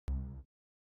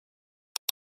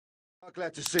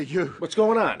Glad to see you. What's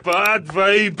going on? Bad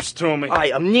vibes, Tommy.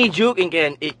 Aye, I'm no joking,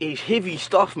 gang. It's heavy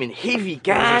stuff, man. Heavy,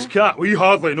 gang. This cat, we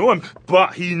hardly know him,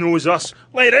 but he knows us.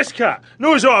 Like this cat,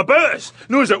 knows all about us.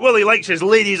 Knows that Willie likes his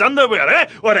ladies' underwear, eh?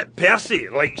 Or that Percy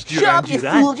likes Shut up, you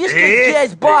fool. Just eh?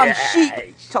 jazz bomb shit.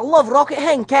 It's a love rocket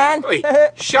thing, can? Oi,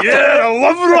 shut Yeah, up! the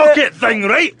love rocket thing,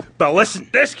 right? But listen,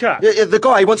 this cat... The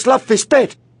guy wants Love Fist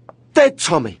dead. Dead,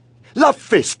 Tommy. Love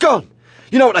Fist, gone.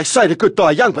 You know what they say, the good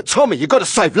die young, but Tommy, you got to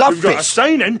save Love We've got a Fist.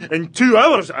 sign-in 2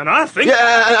 hours, and I think...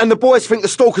 Yeah, and the boys think the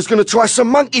stalker's going to try some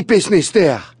monkey business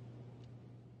there.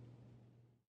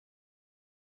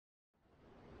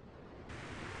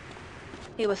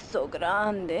 He was so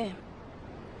grande.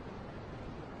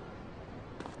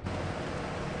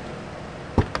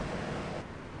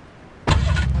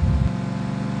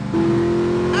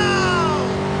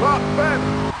 Fuck,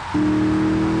 Ben!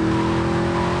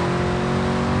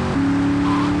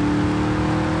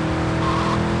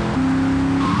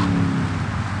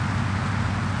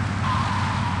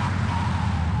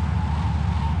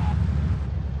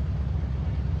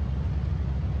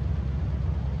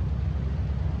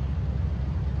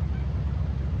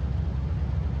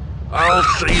 I'll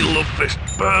see Love Fist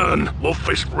burn. Love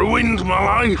Fist ruined my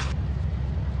life.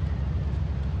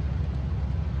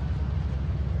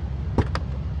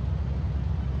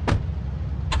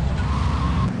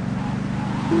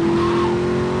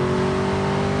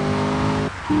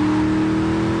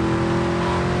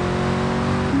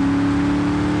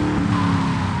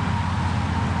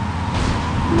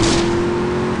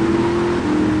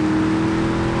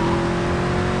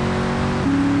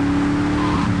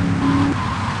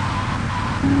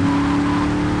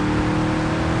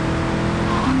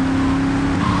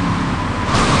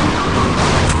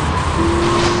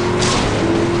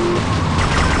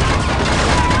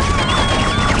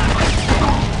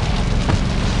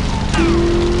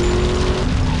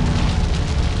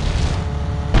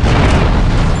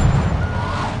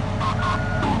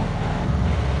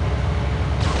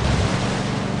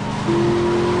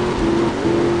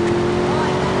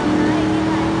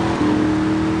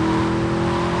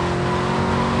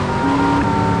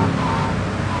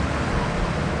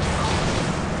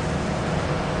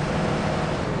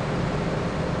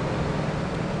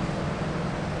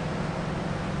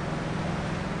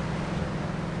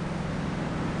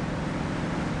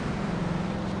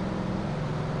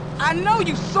 I know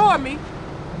you saw me.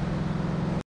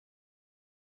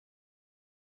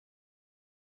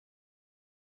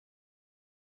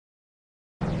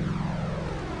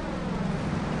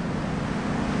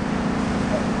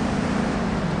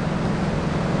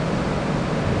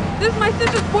 This is my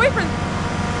sister's boyfriend.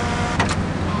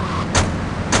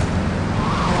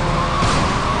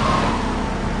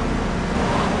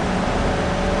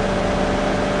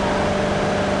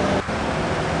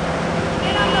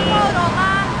 Get on the boat, Oma.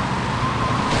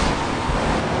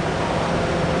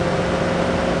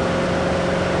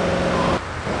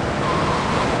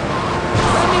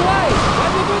 Tell me why.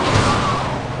 Why'd you do this?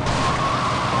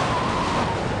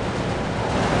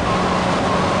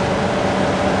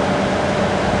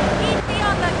 Keep me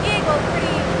on the giggle,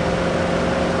 please.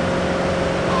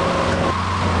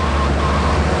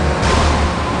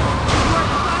 You are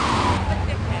the a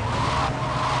dickhead.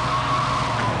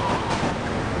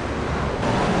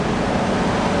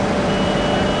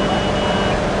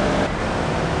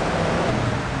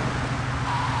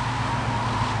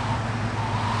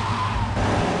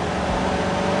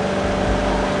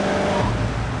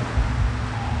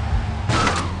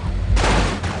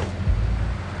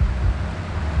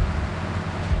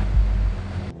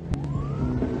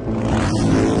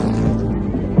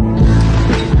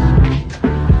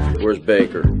 Where's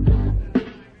Baker?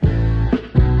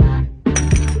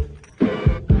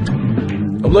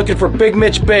 I'm looking for Big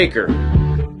Mitch Baker.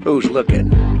 Who's looking?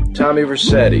 Tommy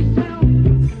Versetti.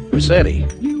 Rossetti.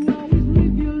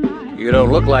 You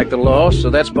don't look like the law, so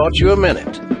that's bought you a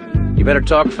minute. You better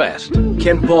talk fast.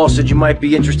 Ken Paul said you might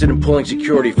be interested in pulling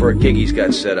security for a gig he's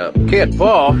got set up. Kid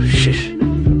Paul? Shh.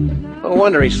 No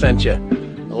wonder he sent you.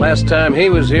 The last time he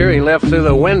was here, he left through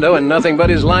the window in nothing but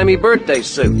his limey birthday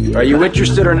suit. Are you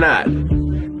interested or not?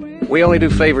 We only do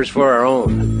favors for our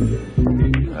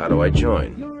own. How do I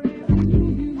join?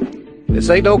 This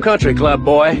ain't no country club,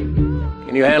 boy.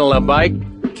 Can you handle a bike?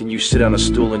 Can you sit on a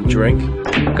stool and drink?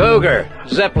 Cougar,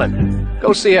 Zeppelin,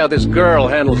 go see how this girl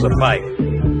handles a bike.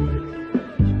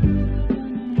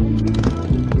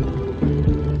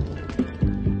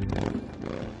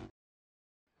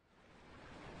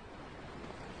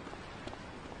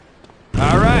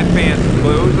 All right, pants and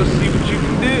clothes. Let's see what you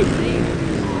can do.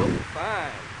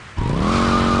 Fine.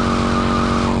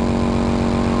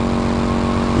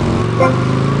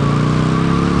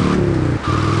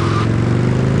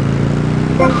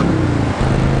 I'm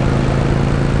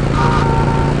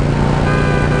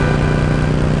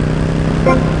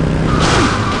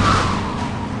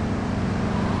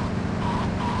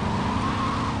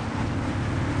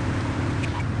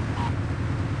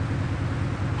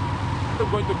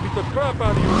going to beat the crap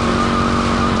out of you.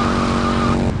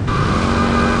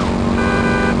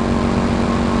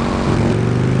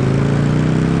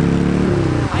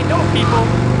 I know people.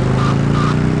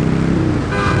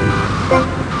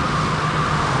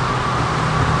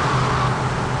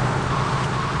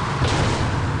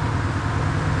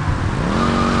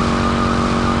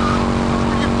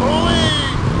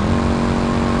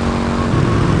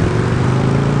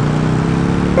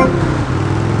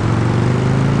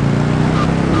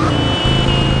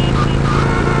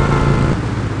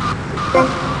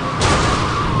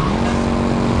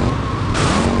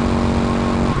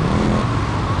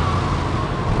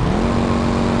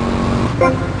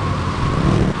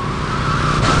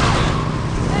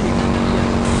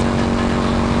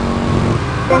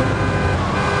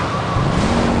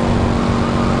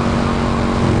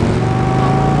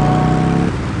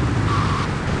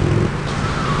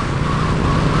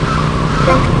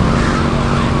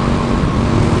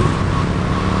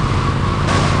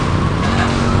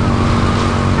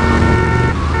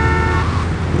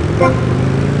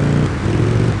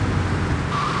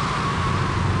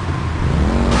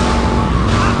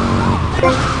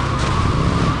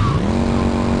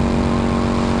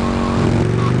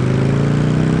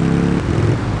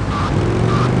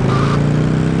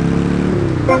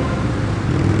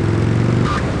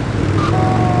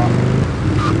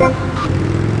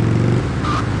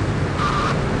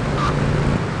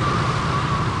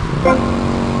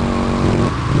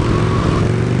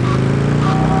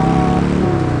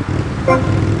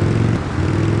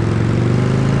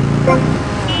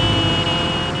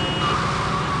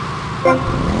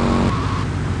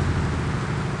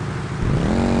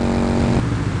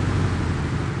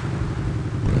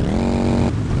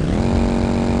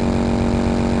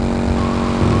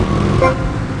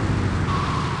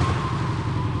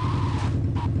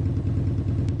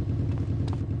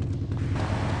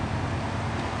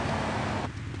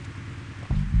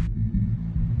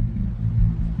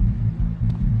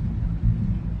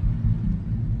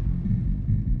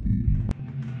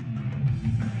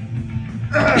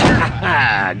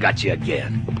 Got you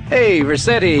again. Hey,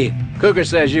 Rossetti. Cougar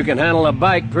says you can handle a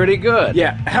bike pretty good.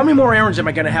 Yeah, how many more errands am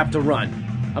I gonna have to run?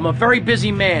 I'm a very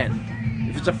busy man.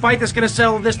 If it's a fight that's gonna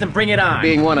settle this, then bring it on.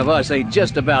 Being one of us ain't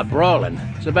just about brawling.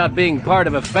 It's about being part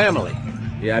of a family.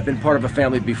 Yeah, I've been part of a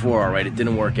family before, alright? It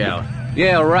didn't work out.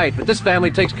 Yeah, right, but this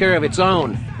family takes care of its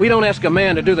own. We don't ask a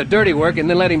man to do the dirty work and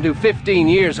then let him do 15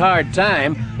 years hard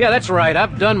time. Yeah, that's right,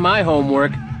 I've done my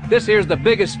homework. This here's the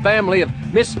biggest family of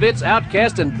misfits,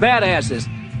 outcasts, and badasses.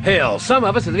 Hell, some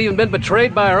of us have even been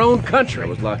betrayed by our own country. I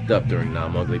was locked up during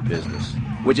non-ugly business.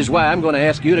 Which is why I'm going to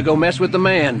ask you to go mess with the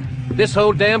man. This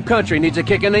whole damn country needs a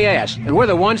kick in the ass, and we're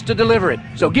the ones to deliver it.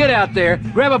 So get out there,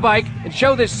 grab a bike, and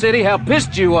show this city how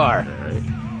pissed you are. Alright.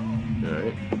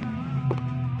 Alright.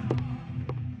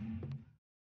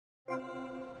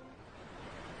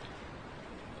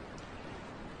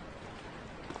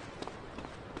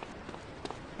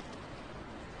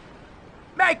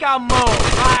 Make a move,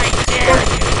 I dare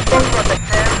you. Protect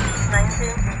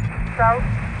 19, south,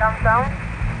 downtown.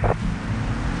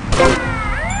 Protect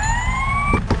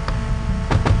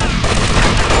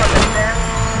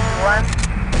 1,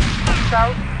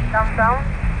 south, downtown.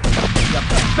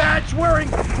 Badge-wearing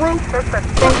brute! Suspect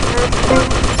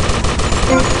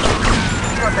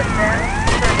Protect 31,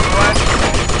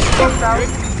 south,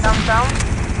 downtown.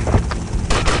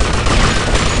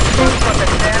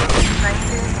 Protect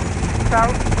 19,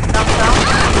 south, downtown.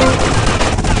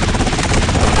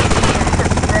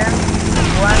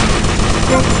 One,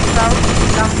 south,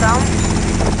 downtown.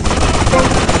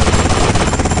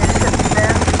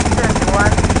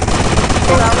 31,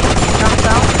 south,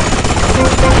 downtown.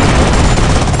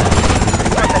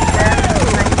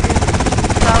 19,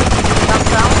 south,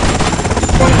 downtown.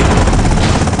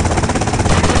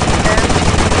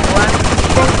 1,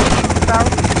 south,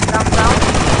 downtown.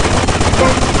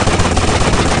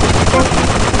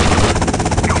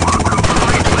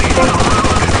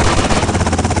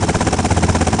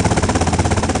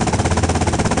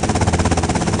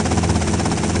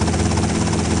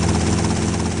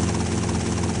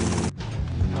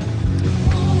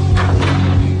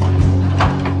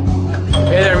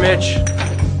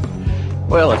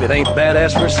 Well, if it ain't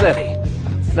badass Rossetti.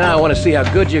 Now I want to see how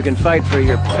good you can fight for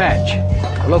your patch.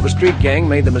 A local street gang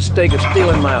made the mistake of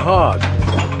stealing my hog.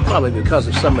 Probably because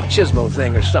of some machismo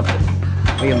thing or something.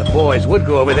 Me and the boys would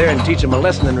go over there and teach him a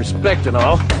lesson in respect and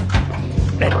all.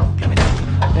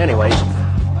 Anyways,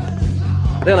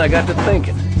 then I got to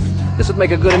thinking. This would make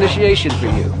a good initiation for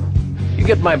you. You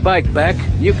get my bike back,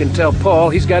 you can tell Paul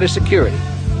he's got his security.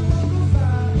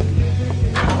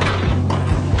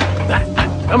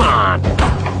 Come on!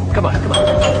 Come on, come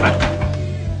on.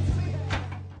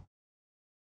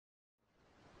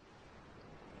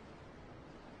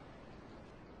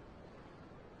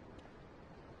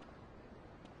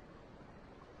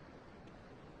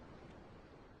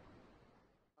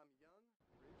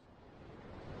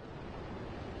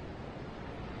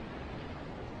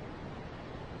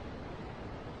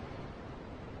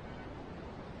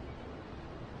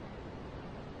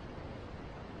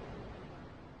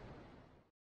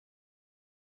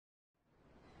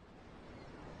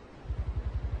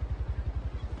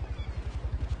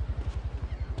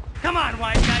 Come on,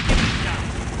 wise guy, give me a shot.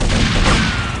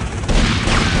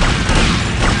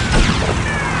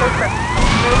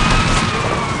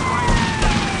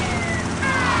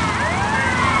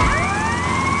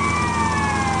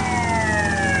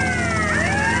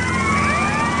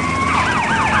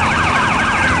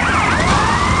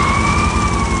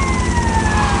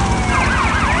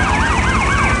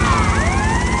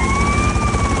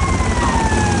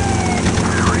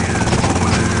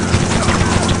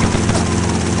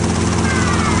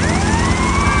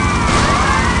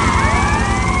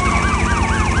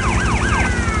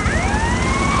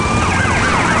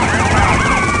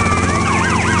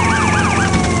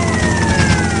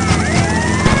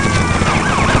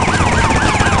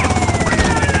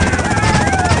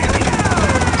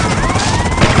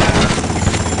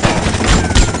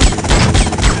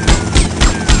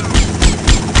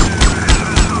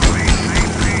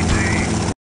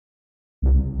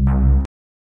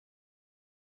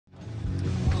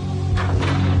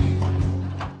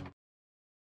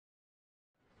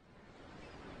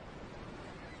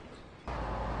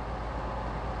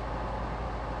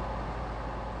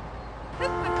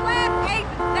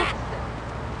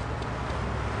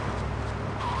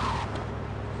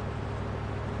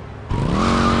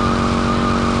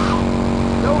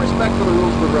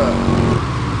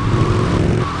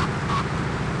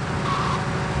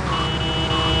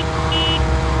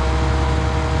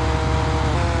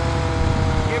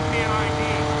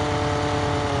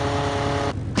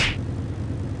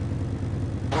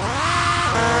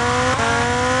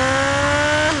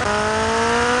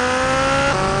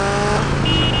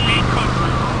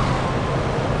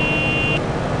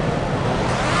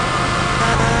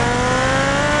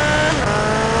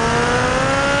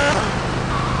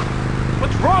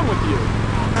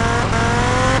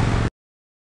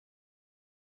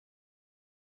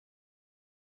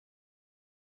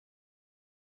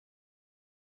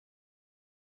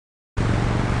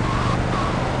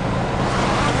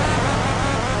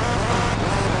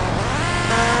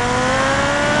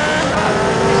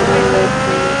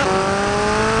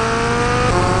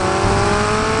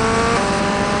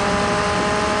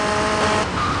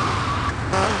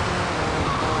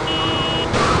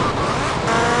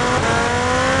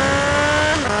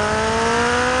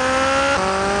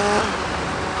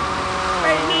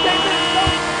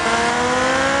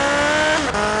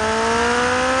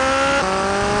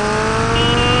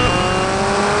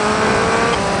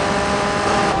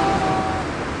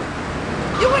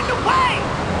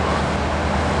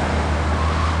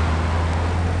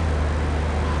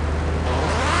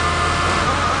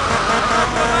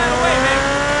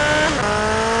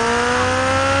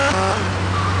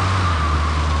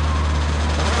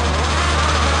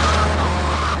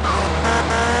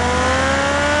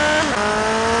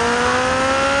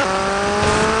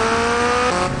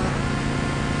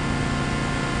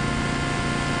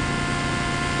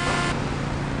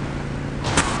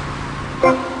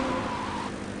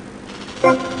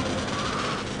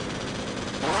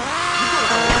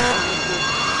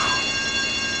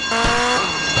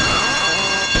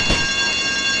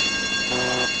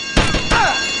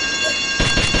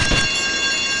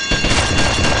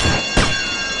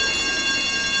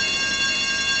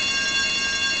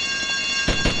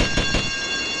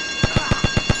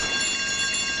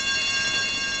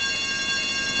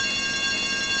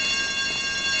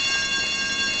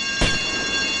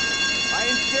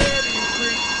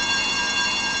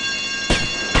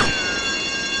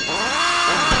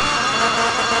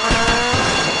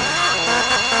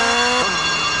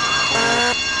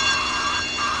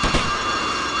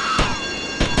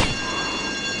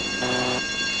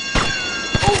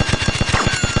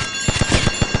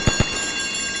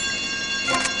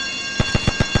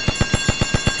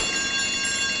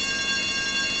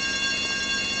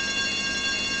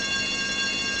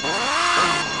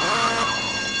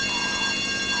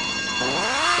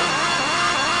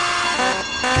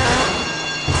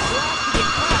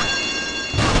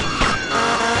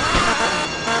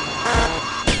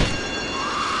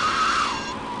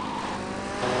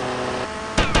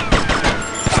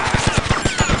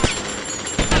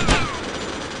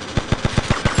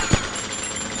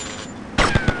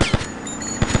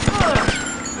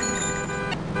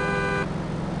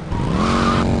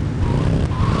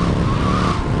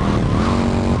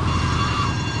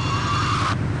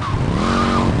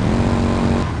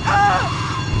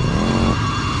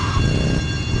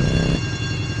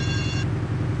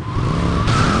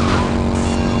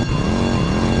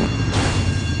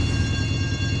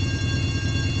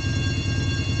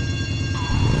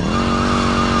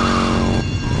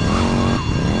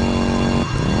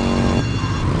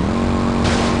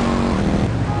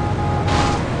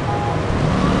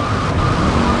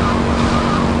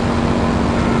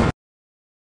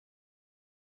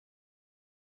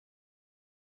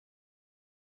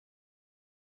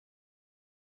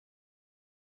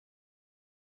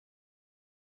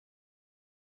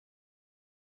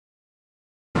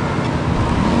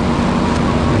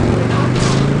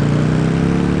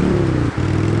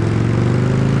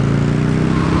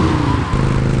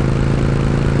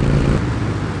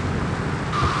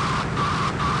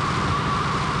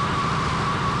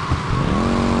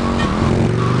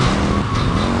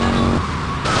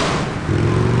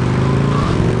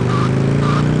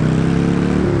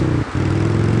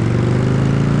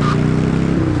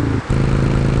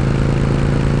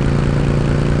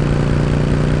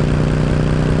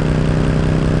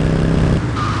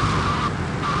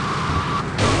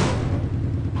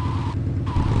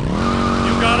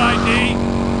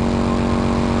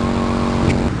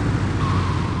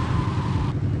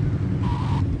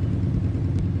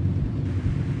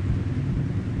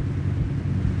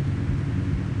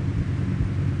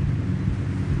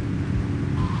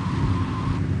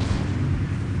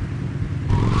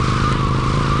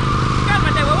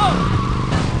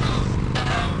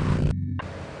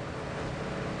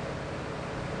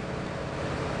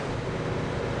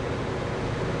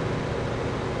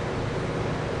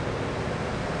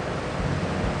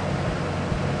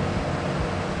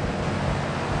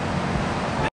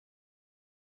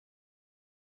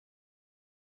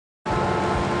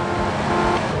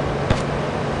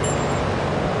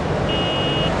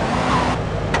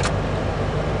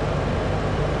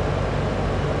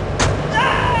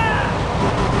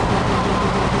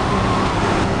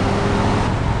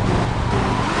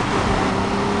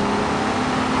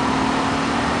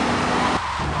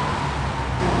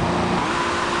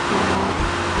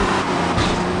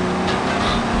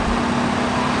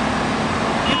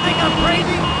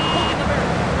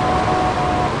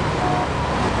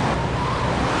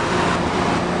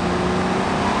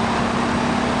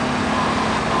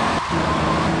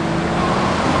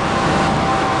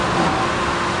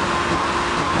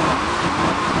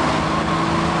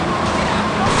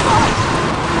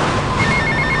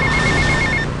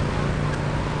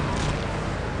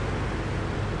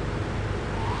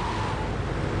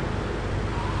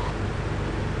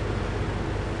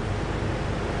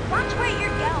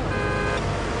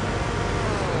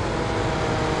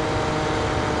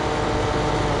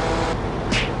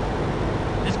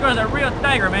 is a real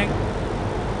tiger, man.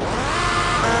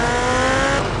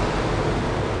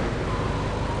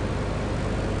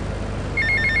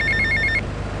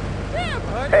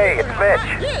 Hey, it's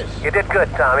Mitch. You did good,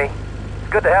 Tommy.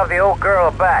 It's good to have the old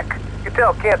girl back. You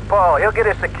tell Kid Paul he'll get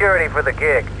his security for the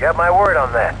gig. You have my word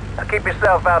on that. Now keep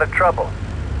yourself out of trouble.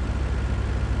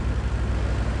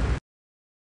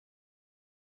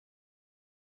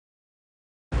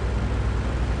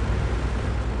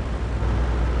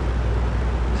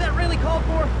 Is that really called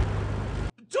for?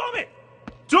 Tommy!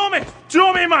 Tommy!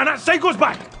 Tommy, man, that psycho's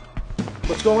back!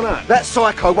 What's going on? That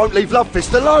psycho won't leave Love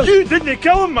Fist alone. You didn't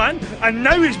kill him, man, and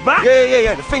now he's back!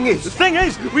 Yeah. The thing The is... thing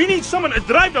is, we need someone to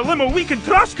drive the limo we can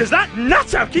trust, because that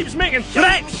nutter keeps making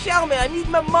threats! Show me, I need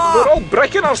my mom. We're all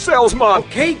breaking ourselves, man.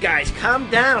 Okay, guys, calm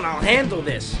down. I'll handle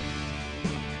this.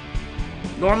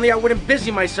 Normally, I wouldn't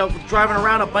busy myself with driving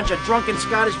around a bunch of drunken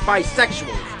Scottish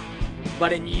bisexuals.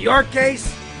 But in your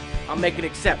case, I'll make an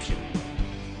exception.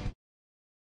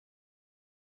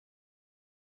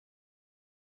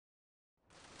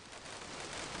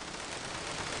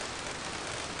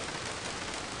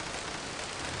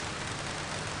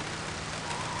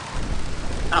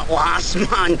 At last,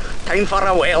 man. Time for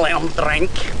a well-earned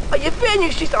drink. Are you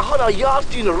venue's just 100 yards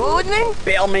down the road, then?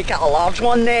 Better make it a large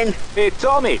one, then. Hey,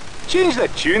 Tommy, change the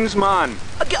tunes, man.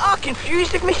 I get all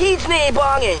confused if my head's nae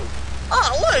banging.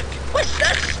 Oh, look, what's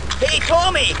this? Hey,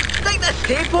 Tommy, stick this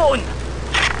tape on.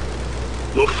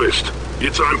 Love Fist,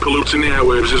 your time polluting the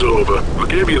airwaves is over. I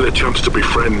gave you the chance to be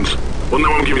friends. Well,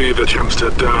 now I'm giving you the chance to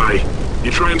die.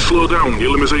 You try and slow down,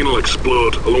 your limousine will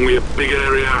explode, along with your big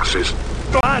airy asses.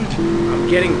 And I'm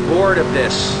getting bored of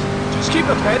this. Just keep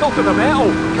the pedal to the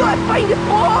metal. Gotta find it,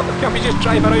 Bob! Can't we just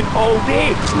drive around all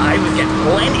day? I would get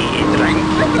plenty to drink.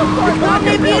 Not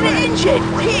maybe in the engine!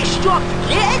 Hey, stop,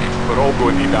 get it! We're all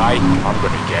going to die. I'm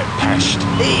going to get pissed.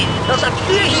 Hey, there's a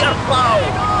few here, pal.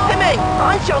 Come in,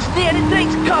 Ansel's near the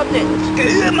drinks cabinet.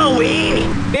 Get him away.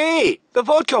 Hey, the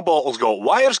vodka bottle's got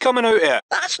wires coming out of it.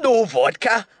 That's no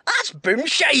vodka. That's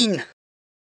boomshine.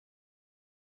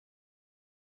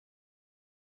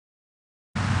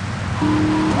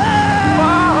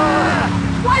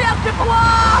 Why up the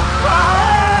block?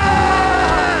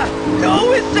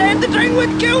 No, it said the drink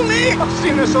would kill me. I've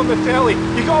seen this on the telly.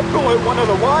 You gotta pull out one of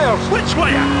the wires. which way?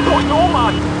 I don't know,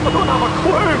 man. I don't have a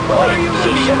clue. What are you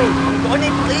doing? I'm gonna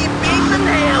play bass in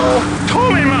hell.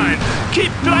 Tommy, man,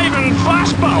 keep driving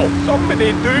fastball.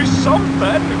 Somebody do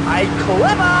something. Aye,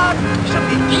 clever!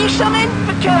 Somebody do something?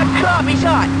 What kind of crap is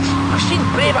that? I've seen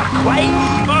braver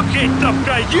crimes. Okay, tough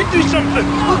guy, you do something.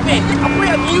 Look, mate, I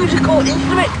play a musical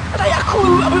instrument, and I have a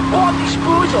clue about bomb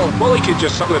disposal. Well, he could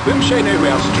just suck the boomshine out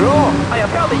with a straw. I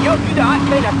have heard that you're good at that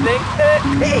kind of thing.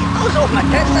 Hey, I was off my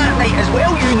tits that night as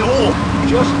well, you know.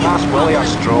 Just pass Willie a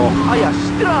straw. Aye, a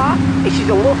straw? This is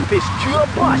a Love Fist tour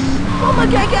bus. Oh my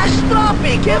god, get a straw,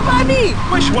 mate, give me!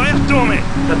 Which wire, Tommy?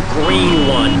 The green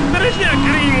one. There isn't a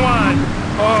green one.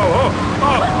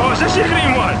 Oh, is this a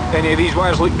green one? Any of these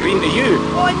wires look green to you?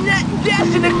 Oh, net death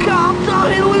in the car,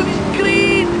 it looks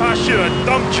green! I should have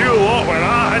dumped you lot when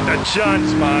I had the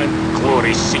chance, man.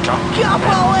 Glory seeker.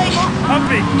 Capitalist! I've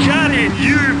been carrying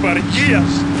you for years.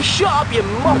 Shut up, you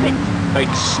muppet! Big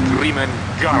screaming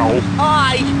girl.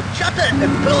 Aye! Shut it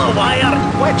and pull a wire.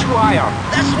 Which wire?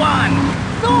 This one.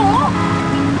 No!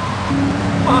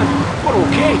 Man, we're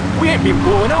okay. We ain't been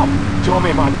blowing up.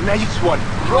 Tommy, man, nice one.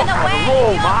 Rock and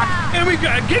roll, man. And we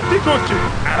got a gig to go to.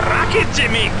 A racket to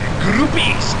make.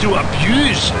 Groupies to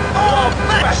abuse. Oh,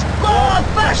 fist! Oh,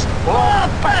 fist! Oh,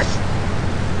 fist!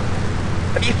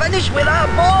 Have you finished with that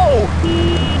ball?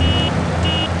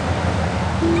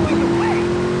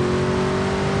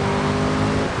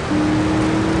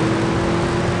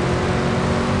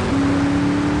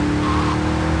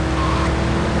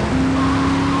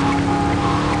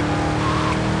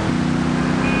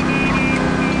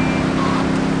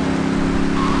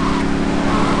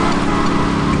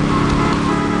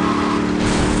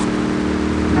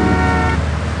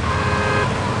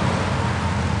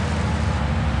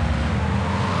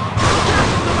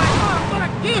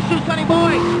 This is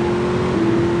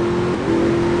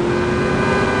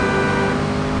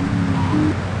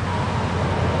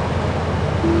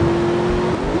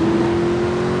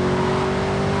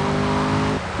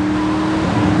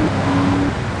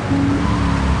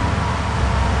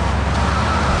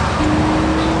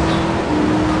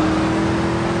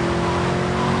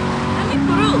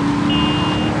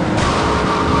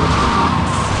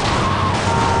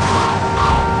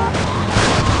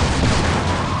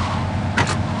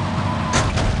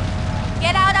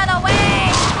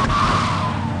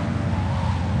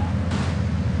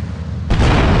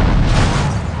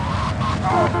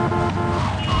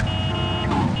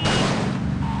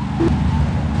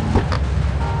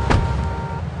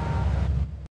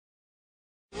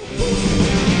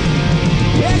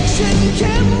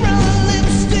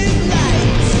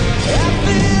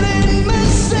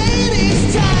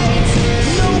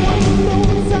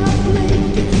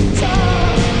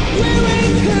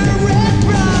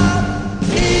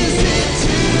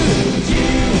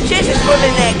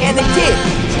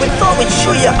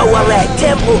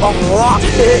love rock.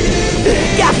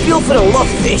 Get a feel for the love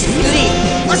fist, free.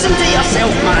 Listen to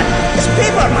yourself, man. It's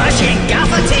paper mache and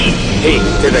gaffer tape. Hey,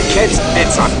 to the kids,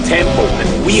 it's a temple,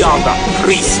 and we are the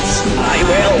priests. Aye,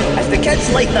 well, if the kids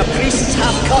like the priests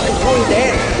half cut and thrown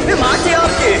dead, who am I to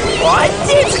argue? What?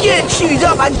 Dave's getting chewed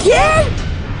up again?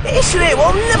 This rate,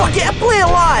 we'll never get to play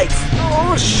live.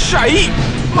 Oh, shite!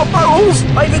 My bowels!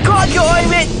 Right, we gotta get on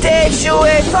with Dave, so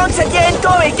thanks again,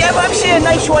 Tommy. Give him a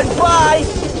nice one.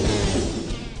 Bye.